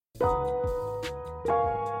We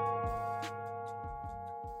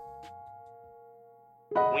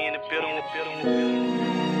in the building.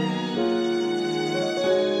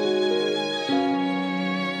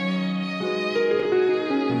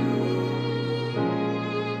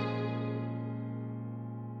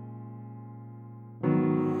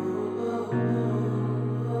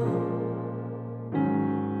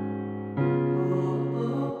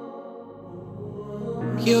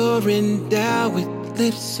 You're endowed with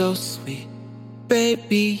lips so sweet.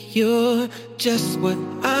 Baby, you're just what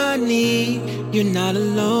I need. You're not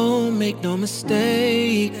alone, make no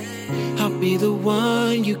mistake. I'll be the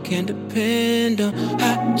one you can depend on.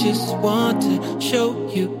 I just want to show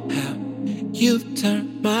you how you've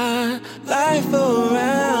turned my life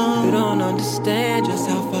around. You don't understand just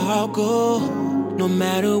how far I'll go. No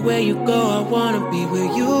matter where you go, I wanna be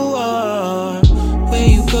where you are. Where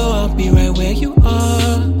you go, I'll be right where you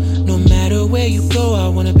are. No matter where you go, I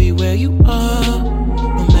wanna be where you are.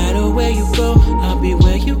 No matter where you go, I'll be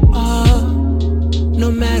where you are.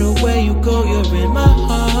 No matter where you go, you're in my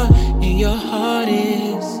heart. And your heart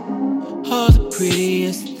is all the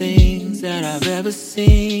prettiest things that I've ever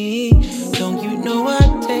seen. Don't you know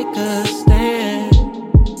I'd take a stand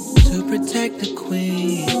to protect the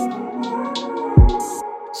queen?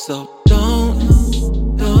 So don't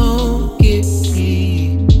get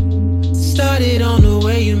me started on the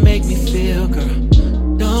way you make me feel, girl.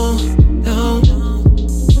 Don't.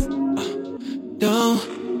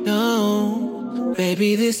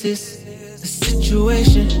 Baby, this is the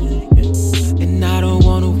situation, and I don't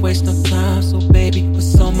wanna waste no time. So baby,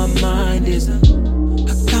 what's on my mind is a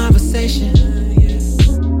conversation.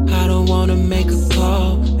 I don't wanna make a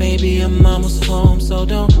call, baby, I'm almost home. So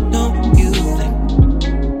don't you think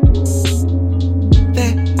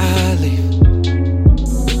that I leave?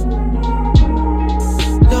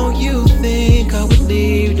 Don't you think I would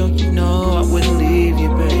leave? Don't you know I wouldn't leave you,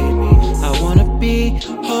 baby? I wanna be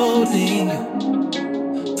holding you,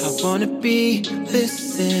 I wanna be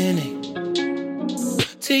listening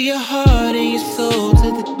to your heart and your soul,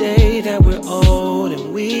 to the day that we're old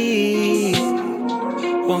and weak.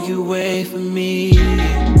 Won't you wait for me?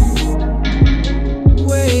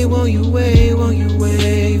 Won't you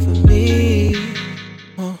wait for me?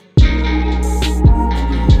 Yeah.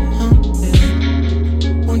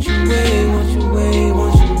 Won't you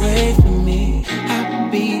wait for me? I'll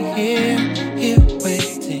be here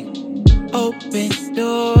waiting. Open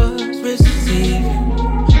doors, receiving.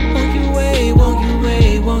 Won't you wait for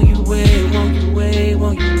me?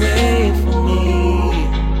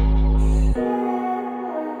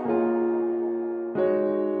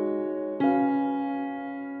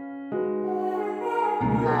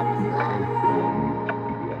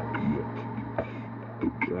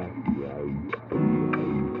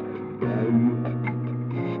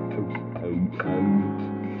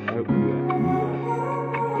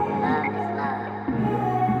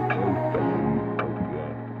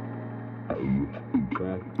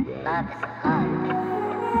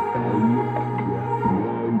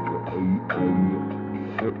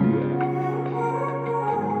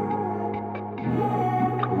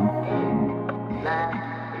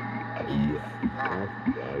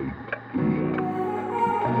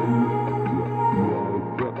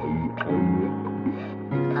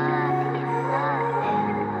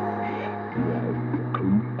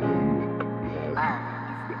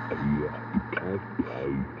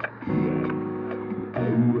 Yeah.